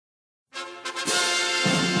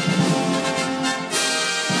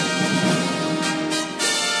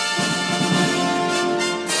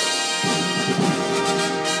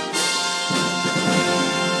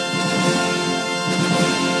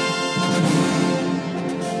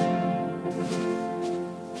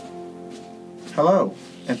Hello,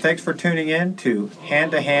 and thanks for tuning in to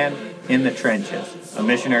Hand in the Trenches, a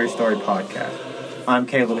missionary story podcast. I'm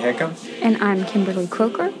Caleb Hickam. And I'm Kimberly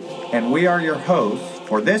Croker. And we are your hosts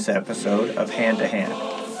for this episode of Hand to Hand.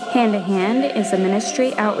 Hand to Hand is a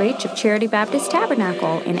ministry outreach of Charity Baptist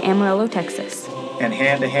Tabernacle in Amarillo, Texas. And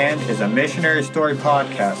Hand to Hand is a missionary story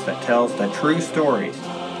podcast that tells the true stories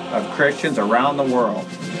of Christians around the world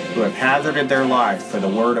who have hazarded their lives for the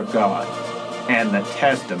Word of God and the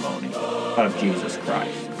testimony of Jesus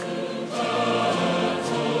Christ.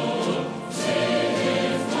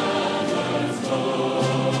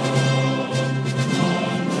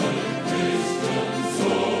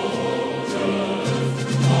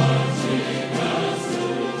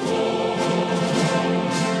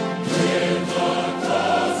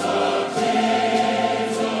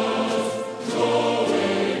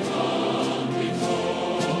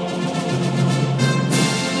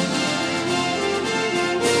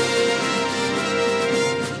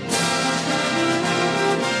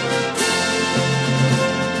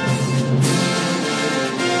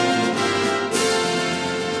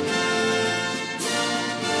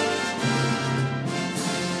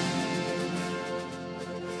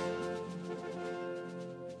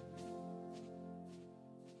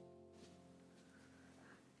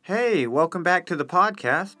 Hey, welcome back to the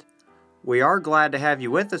podcast. We are glad to have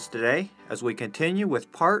you with us today as we continue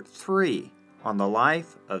with part 3 on the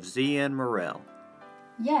life of Z.N. Morrell.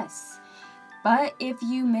 Yes, but if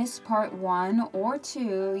you missed part 1 or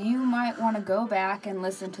 2, you might want to go back and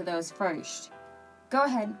listen to those first. Go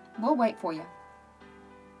ahead, we'll wait for you.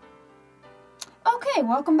 Okay,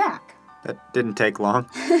 welcome back. That didn't take long.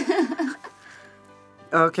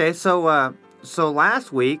 Okay, so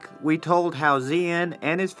last week we told how Z.N.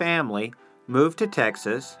 and his family moved to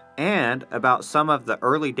Texas and about some of the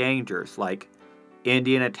early dangers like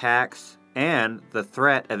Indian attacks and the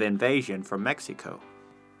threat of invasion from Mexico.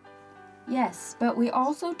 Yes, but we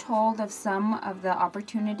also told of some of the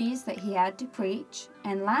opportunities that he had to preach,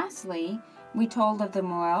 and lastly, we told of the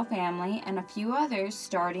Morrell family and a few others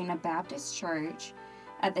starting a Baptist church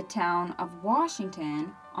at the town of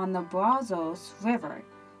Washington on the Brazos River,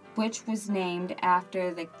 which was named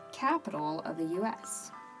after the capital of the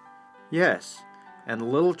U.S. Yes, and the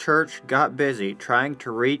little church got busy trying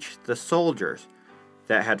to reach the soldiers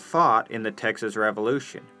that had fought in the Texas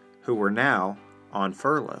Revolution, who were now on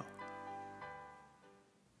furlough.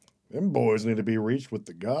 Them boys need to be reached with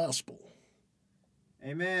the gospel.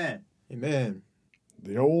 Amen. Amen.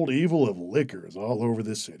 The old evil of liquor is all over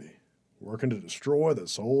this city, working to destroy the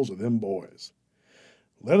souls of them boys.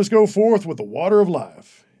 Let us go forth with the water of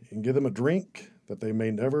life and give them a drink that they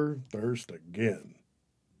may never thirst again.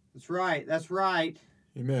 That's right, that's right.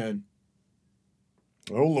 Amen.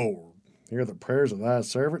 O Lord, hear the prayers of thy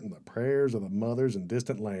servant and the prayers of the mothers in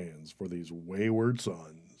distant lands for these wayward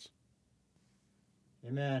sons.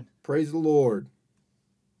 Amen. Praise the Lord.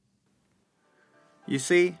 You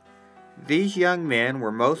see, these young men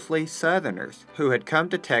were mostly Southerners who had come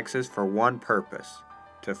to Texas for one purpose,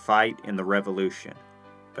 to fight in the Revolution.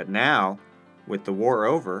 But now, with the war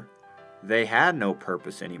over, they had no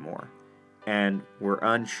purpose anymore and were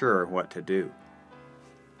unsure what to do.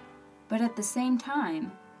 But at the same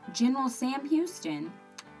time, General Sam Houston,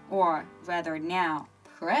 or rather now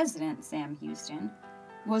President Sam Houston,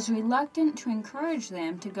 was reluctant to encourage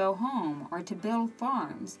them to go home or to build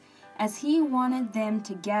farms, as he wanted them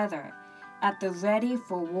together at the ready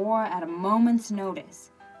for war at a moment's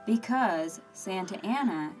notice, because Santa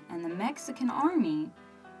Anna and the Mexican army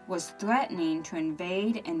was threatening to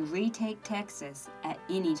invade and retake Texas at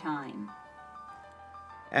any time.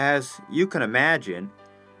 As you can imagine,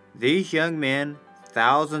 these young men,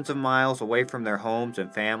 thousands of miles away from their homes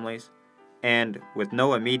and families, and with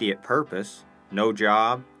no immediate purpose, no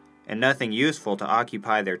job, and nothing useful to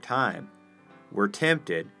occupy their time, were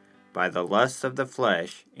tempted by the lusts of the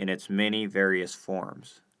flesh in its many various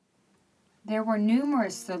forms. There were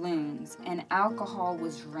numerous saloons, and alcohol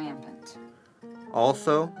was rampant.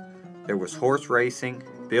 Also, there was horse racing,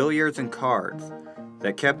 billiards, and cards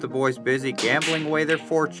that kept the boys busy gambling away their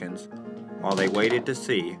fortunes while they waited to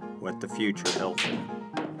see what the future held for them.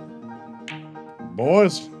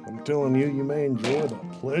 Boys, I'm telling you, you may enjoy the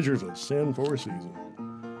pleasures of sin for a season.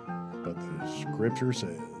 But the scripture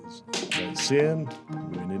says that sin,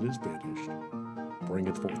 when it is finished,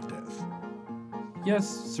 bringeth forth death. Yes,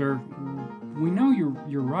 sir. We know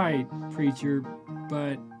you're right, preacher,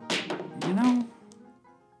 but, you know...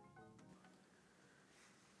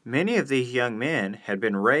 Many of these young men had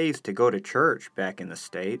been raised to go to church back in the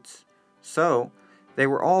States, so they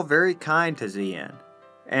were all very kind to Z.N.,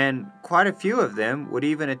 and quite a few of them would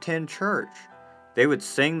even attend church. They would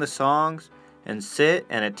sing the songs and sit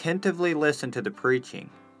and attentively listen to the preaching.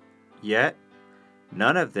 Yet,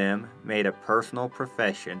 none of them made a personal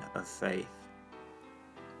profession of faith.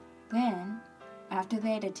 Then, after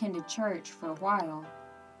they had attended church for a while,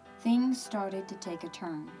 things started to take a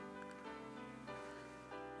turn.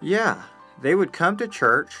 Yeah, they would come to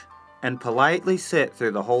church and politely sit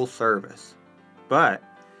through the whole service. But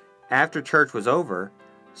after church was over,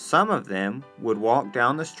 some of them would walk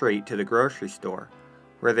down the street to the grocery store,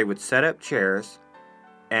 where they would set up chairs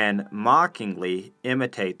and mockingly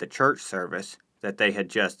imitate the church service that they had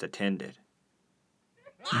just attended.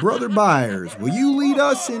 Brother Byers, will you lead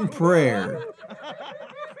us in prayer?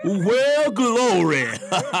 Well, glory!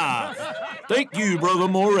 Thank you, Brother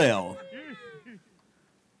Morrell.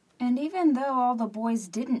 And even though all the boys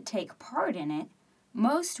didn't take part in it,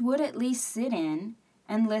 most would at least sit in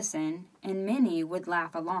and listen, and many would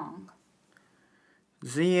laugh along.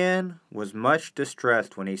 Zien was much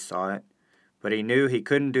distressed when he saw it, but he knew he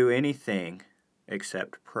couldn't do anything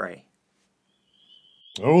except pray.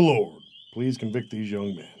 O Lord, please convict these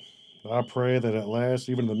young men. I pray that at last,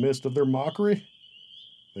 even in the midst of their mockery,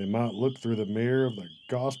 they might look through the mirror of the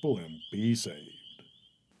gospel and be saved.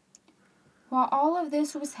 While all of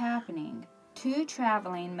this was happening, 2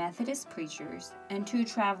 traveling Methodist preachers and 2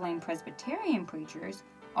 traveling Presbyterian preachers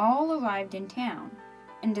all arrived in town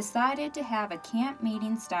and decided to have a camp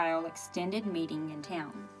meeting style extended meeting in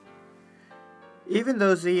town. Even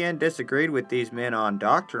though Zien disagreed with these men on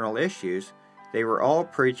doctrinal issues, they were all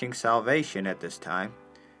preaching salvation at this time,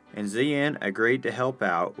 and Zien agreed to help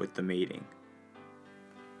out with the meeting.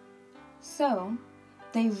 So,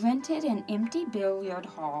 they rented an empty billiard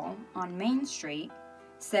hall on Main Street,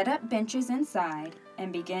 set up benches inside,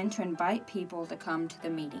 and began to invite people to come to the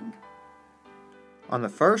meeting. On the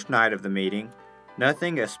first night of the meeting,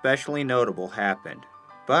 nothing especially notable happened,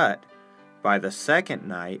 but by the second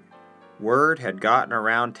night, word had gotten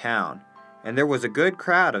around town, and there was a good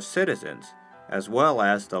crowd of citizens, as well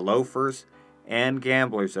as the loafers and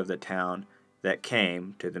gamblers of the town that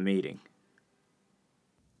came to the meeting.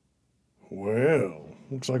 Well,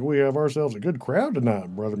 looks like we have ourselves a good crowd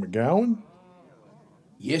tonight, Brother McGowan.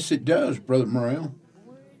 Yes, it does, Brother Morrell.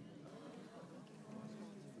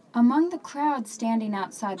 Among the crowd standing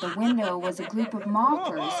outside the window was a group of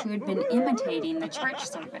mockers who had been imitating the church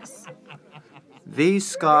service. These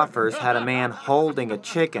scoffers had a man holding a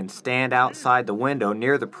chicken stand outside the window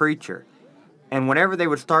near the preacher, and whenever they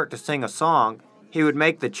would start to sing a song, he would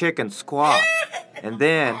make the chicken squawk, and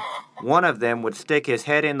then one of them would stick his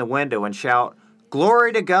head in the window and shout,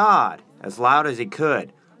 "Glory to God," as loud as he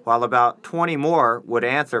could, while about 20 more would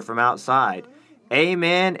answer from outside,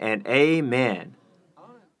 "Amen and amen."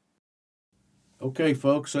 Okay,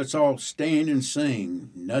 folks, let's all stand and sing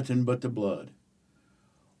Nothing But the Blood.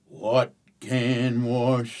 What can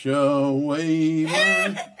wash away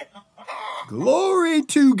my... Glory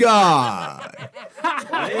to God!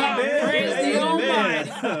 Praise the Almighty!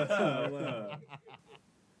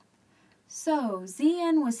 So,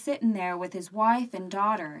 Zien was sitting there with his wife and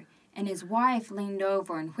daughter, and his wife leaned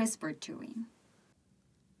over and whispered to him.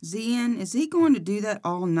 Zien, is he going to do that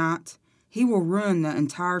all night? He will ruin the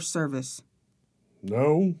entire service.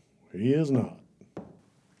 No, he is not.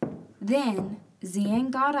 Then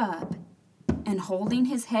Zien got up and, holding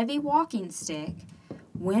his heavy walking stick,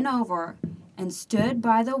 went over and stood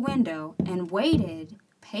by the window and waited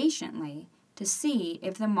patiently to see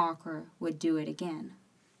if the mocker would do it again.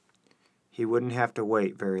 He wouldn't have to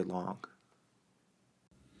wait very long.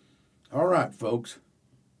 All right, folks,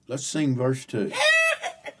 let's sing verse 2.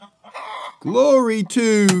 Glory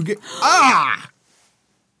to Ah!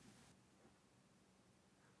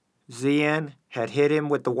 Zien had hit him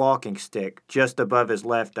with the walking stick just above his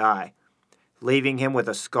left eye, leaving him with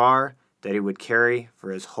a scar that he would carry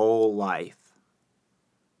for his whole life.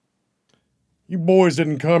 You boys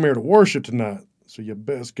didn't come here to worship tonight, so you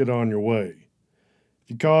best get on your way.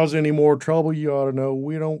 If you cause any more trouble, you ought to know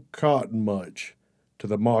we don't cotton much to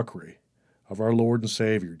the mockery of our Lord and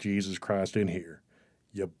Savior, Jesus Christ, in here.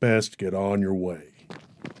 You best get on your way.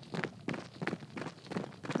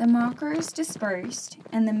 The mockers dispersed,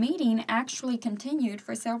 and the meeting actually continued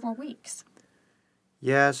for several weeks.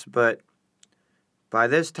 Yes, but by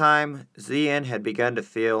this time, Zien had begun to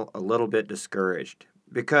feel a little bit discouraged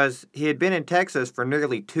because he had been in Texas for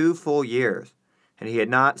nearly 2 full years, and he had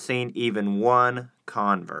not seen even one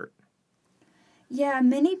convert. Yeah,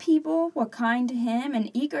 many people were kind to him and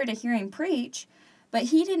eager to hear him preach, but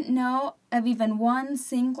he didn't know of even one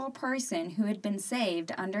single person who had been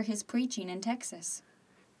saved under his preaching in Texas.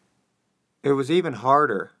 It was even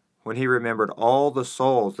harder when he remembered all the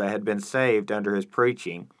souls that had been saved under his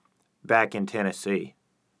preaching back in Tennessee.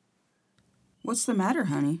 What's the matter,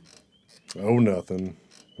 honey? Oh, nothing.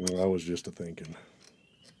 I was just a-thinking.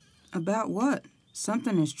 About what?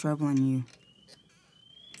 Something is troubling you.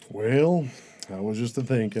 Well, I was just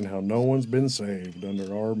a-thinking how no one's been saved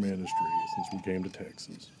under our ministry since we came to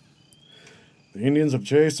Texas. The Indians have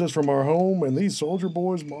chased us from our home, and these soldier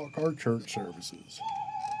boys mock our church services.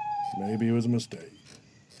 Maybe it was a mistake.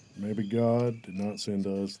 Maybe God did not send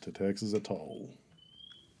us to Texas at all.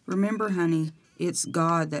 Remember, honey, it's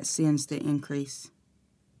God that sends the increase.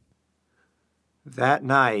 That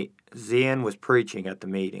night, Zian was preaching at the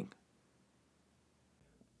meeting.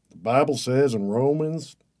 The Bible says in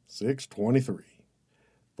Romans 6:23,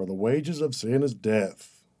 "For the wages of sin is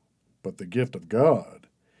death, but the gift of God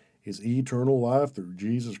is eternal life through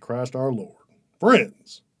Jesus Christ our Lord."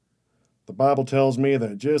 Friends, the Bible tells me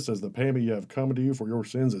that just as the payment you have coming to you for your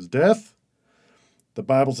sins is death, the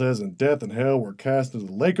Bible says in death and hell were cast into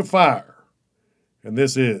the lake of fire. And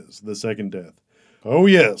this is the second death. Oh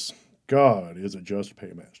yes, God is a just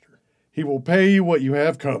paymaster. He will pay you what you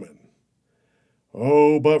have coming.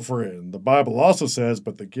 Oh, but friend, the Bible also says,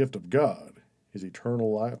 but the gift of God is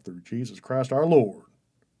eternal life through Jesus Christ our Lord.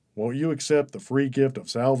 Won't you accept the free gift of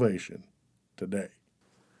salvation today?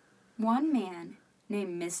 One man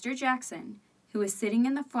named Mr. Jackson, who was sitting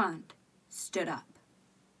in the front, stood up.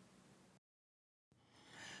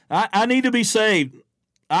 I need to be saved.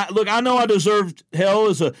 I know I deserved hell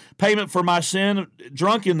as a payment for my sin,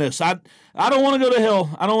 drunkenness. I don't want to go to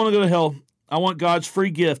hell. I don't want to go to hell. I want God's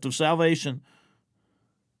free gift of salvation.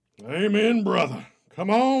 Amen, brother.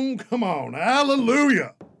 Come on.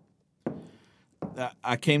 Hallelujah.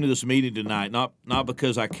 I came to this meeting tonight not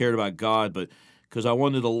because I cared about God, but because I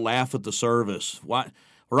wanted to laugh at the service.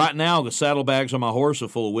 Right now, the saddlebags on my horse are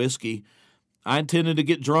full of whiskey. I intended to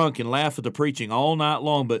get drunk and laugh at the preaching all night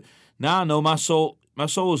long, but now I know my soul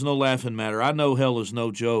is no laughing matter. I know hell is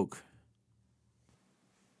no joke.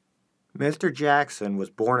 Mr. Jackson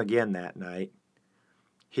was born again that night.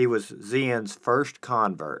 He was Zian's first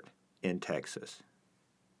convert in Texas.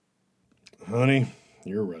 Honey,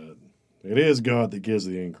 you're right. It is God that gives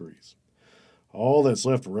the increase. All that's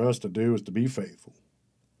left for us to do is to be faithful.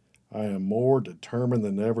 I am more determined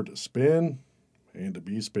than ever to spend and to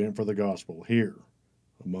be spent for the gospel here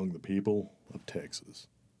among the people of Texas.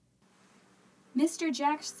 Mr.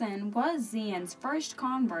 Jackson was Zian's first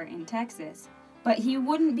convert in Texas, but he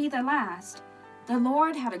wouldn't be the last. The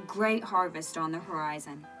Lord had a great harvest on the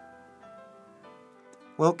horizon.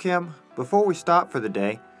 Well, Kim, before we stop for the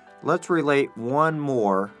day, let's relate one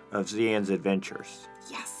more of Zian's adventures.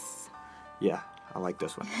 Yes! Yeah, I like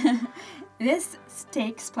this one. This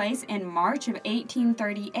takes place in March of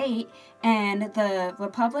 1838, and the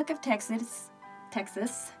Republic of Texas, I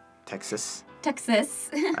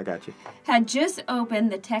got you. had just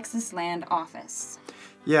opened the Texas Land Office.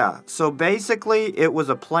 Yeah, so basically it was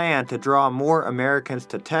a plan to draw more Americans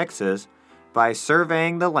to Texas by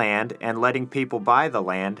surveying the land and letting people buy the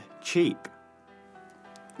land cheap.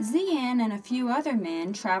 Zian and a few other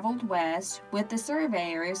men traveled west with the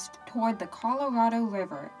surveyors toward the Colorado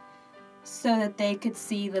River so that they could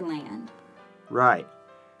see the land. Right.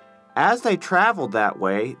 As they traveled that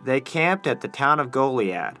way, they camped at the town of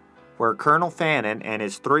Goliad, where Colonel Fannin and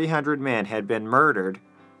his 300 men had been murdered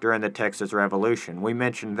during the Texas Revolution. We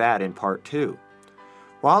mentioned that in part 2.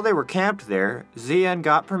 While they were camped there, Zian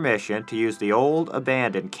got permission to use the old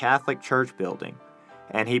abandoned Catholic church building,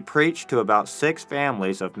 and he preached to about 6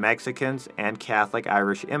 families of Mexicans and Catholic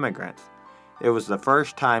Irish immigrants. It was the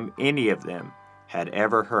first time any of them had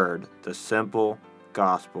ever heard the simple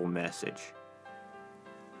gospel message.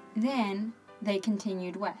 Then they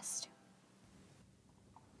continued west.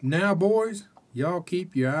 Now, boys, y'all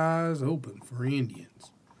keep your eyes open for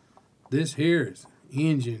Indians. This here is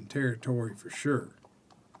Indian territory for sure.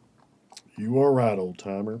 You are right,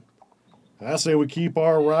 old-timer. I say we keep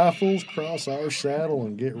our rifles, cross our saddle,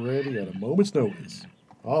 and get ready at a moment's notice.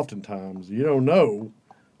 Oftentimes, you don't know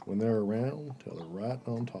when they're around till they're right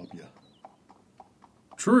on top of you.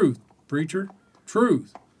 Truth, preacher,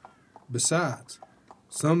 truth. Besides,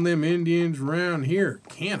 some of them Indians around here are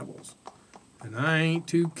cannibals, and I ain't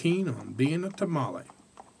too keen on being a tamale.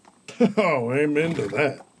 Oh, amen to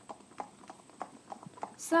that.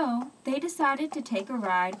 So they decided to take a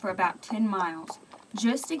ride for about 10 miles,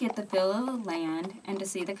 just to get the feel of the land and to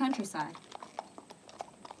see the countryside.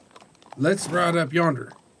 Let's ride up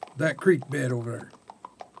yonder, that creek bed over there.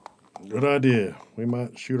 Good idea. We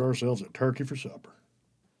might shoot ourselves a turkey for supper.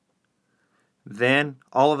 Then,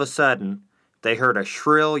 all of a sudden, they heard a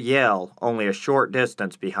shrill yell only a short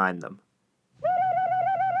distance behind them.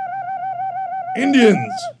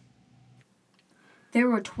 Indians! There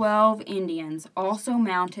were 12 Indians, also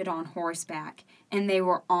mounted on horseback, and they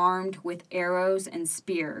were armed with arrows and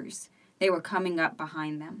spears. They were coming up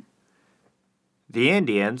behind them. The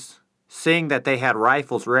Indians, seeing that they had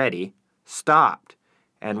rifles ready, stopped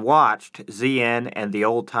and watched Zien and the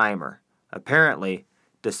old-timer, apparently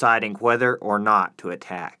deciding whether or not to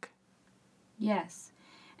attack. Yes,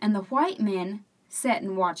 and the white men sat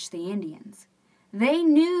and watched the Indians. They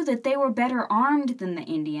knew that they were better armed than the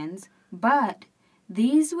Indians, but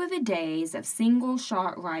these were the days of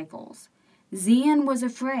single-shot rifles. Zien was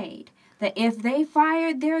afraid that if they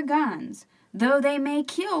fired their guns, though they may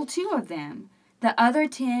kill 2 of them, the other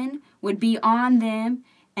 10 would be on them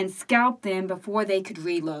and scalp them before they could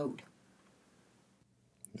reload.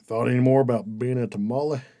 You thought any more about being a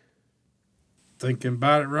tamale? Thinking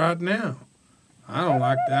about it right now. I don't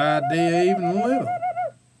like the idea even a little.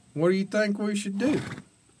 What do you think we should do?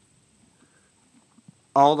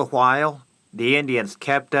 All the while, the Indians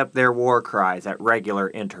kept up their war cries at regular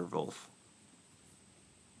intervals.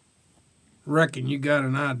 Reckon you got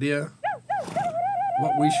an idea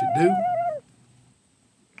what we should do?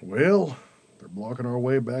 Well, they're blocking our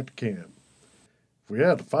way back to camp. If we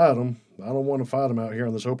have to fight them, I don't want to fight them out here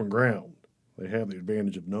on this open ground. They have the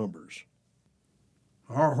advantage of numbers.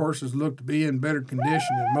 Our horses look to be in better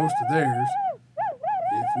condition than most of theirs.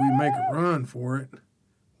 If we make a run for it,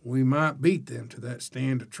 we might beat them to that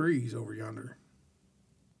stand of trees over yonder.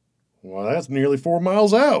 Well, that's nearly 4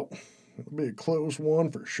 miles out. It'll be a close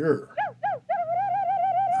one for sure.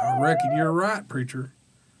 I reckon you're right, preacher,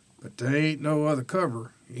 but there ain't no other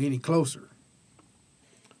cover any closer.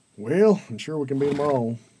 Well, I'm sure we can beat them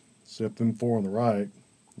all, except them 4 on the right.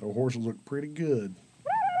 Those horses look pretty good.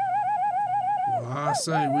 Well, I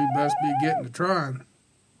say we best be getting to trying.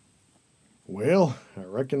 Well, I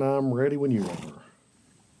reckon I'm ready when you are.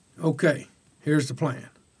 Okay, here's the plan.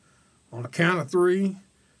 On the count of 3,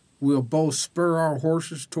 we'll both spur our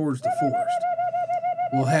horses towards the forest.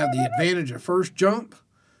 We'll have the advantage of first jump,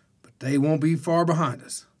 but they won't be far behind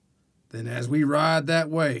us. Then as we ride that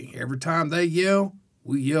way, every time they yell,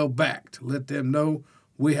 we yell back to let them know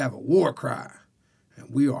we have a war cry, and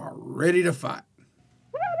we are ready to fight.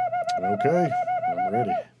 Okay, I'm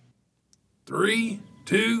ready. 3,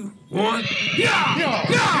 2, 1, Yeah! Yeah!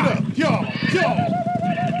 Get up! Yeah! Yeah!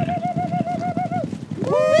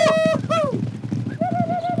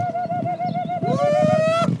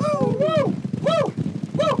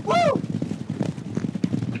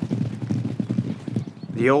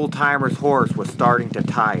 The old-timer's horse was starting to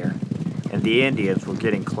tire, and the Indians were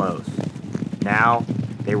getting close. Now,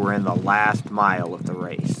 they were in the last mile of the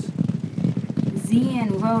race.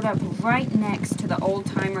 Zien rode up right next to the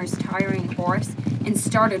old-timer's tiring horse and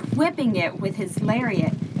started whipping it with his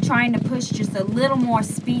lariat, trying to push just a little more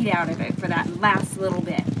speed out of it for that last little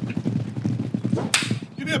bit.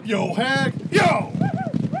 Get up, you old hag! Yo!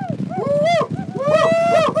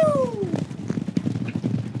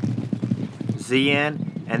 Zien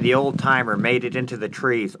and the old-timer made it into the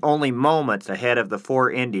trees only moments ahead of the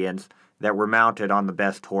 4 Indians that were mounted on the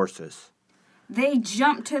best horses. They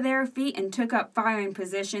jumped to their feet and took up firing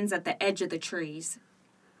positions at the edge of the trees.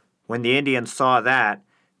 When the Indians saw that,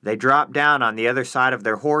 they dropped down on the other side of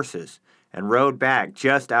their horses and rode back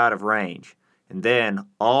just out of range. And then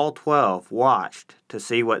all 12 watched to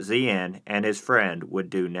see what Zien and his friend would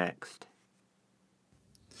do next.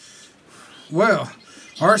 Well,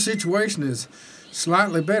 our situation is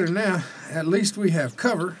slightly better now. At least we have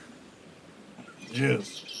cover.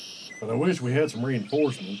 Yes, but I wish we had some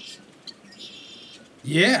reinforcements.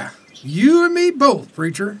 Yeah, you and me both,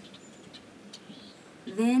 preacher.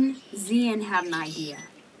 Then Zien had an idea.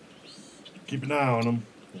 Keep an eye on them.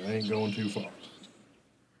 They ain't going too far.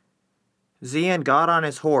 Zien got on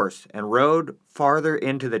his horse and rode farther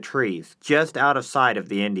into the trees, just out of sight of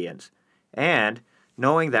the Indians. And,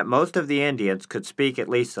 knowing that most of the Indians could speak at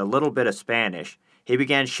least a little bit of Spanish, he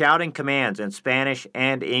began shouting commands in Spanish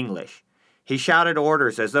and English. He shouted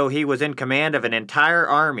orders as though he was in command of an entire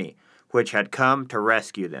army, which had come to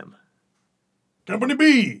rescue them. Company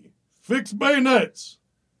B, fix bayonets.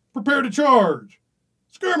 Prepare to charge.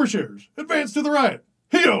 Skirmishers, advance to the right.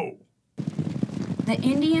 Hey-o! The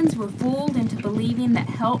Indians were fooled into believing that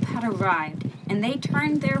help had arrived, and they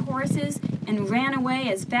turned their horses and ran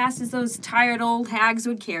away as fast as those tired old hags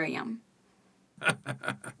would carry them.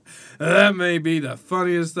 That may be the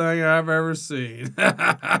funniest thing I've ever seen.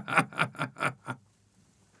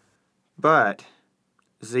 But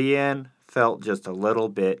Zien felt just a little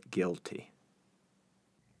bit guilty.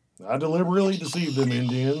 I deliberately deceived them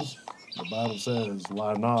Indians. The Bible says,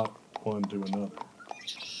 lie not one to another.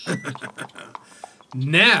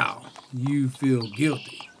 Now you feel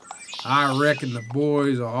guilty. I reckon the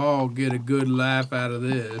boys will all get a good laugh out of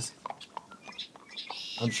this.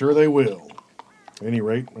 I'm sure they will. At any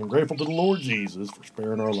rate, I'm grateful to the Lord Jesus for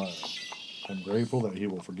sparing our lives. I'm grateful that he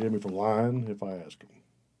will forgive me for lying if I ask him.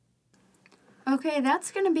 Okay,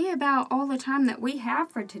 that's going to be about all the time that we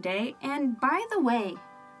have for today. And by the way,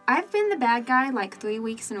 I've been the bad guy like 3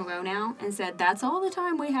 weeks in a row now and said that's all the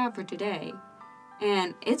time we have for today.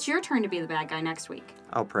 And it's your turn to be the bad guy next week.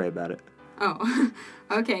 I'll pray about it. Oh,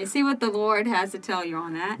 okay. See what the Lord has to tell you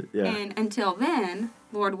on that. Yeah. And until then,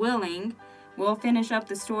 Lord willing, we'll finish up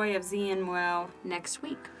the story of Zee and Morel next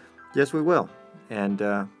week. Yes, we will. And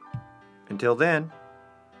until then,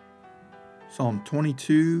 Psalm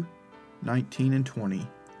 22, 19 and 20.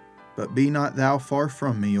 But be not thou far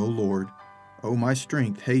from me, O Lord. O my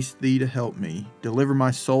strength, haste thee to help me. Deliver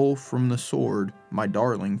my soul from the sword, my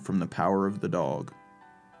darling from the power of the dog.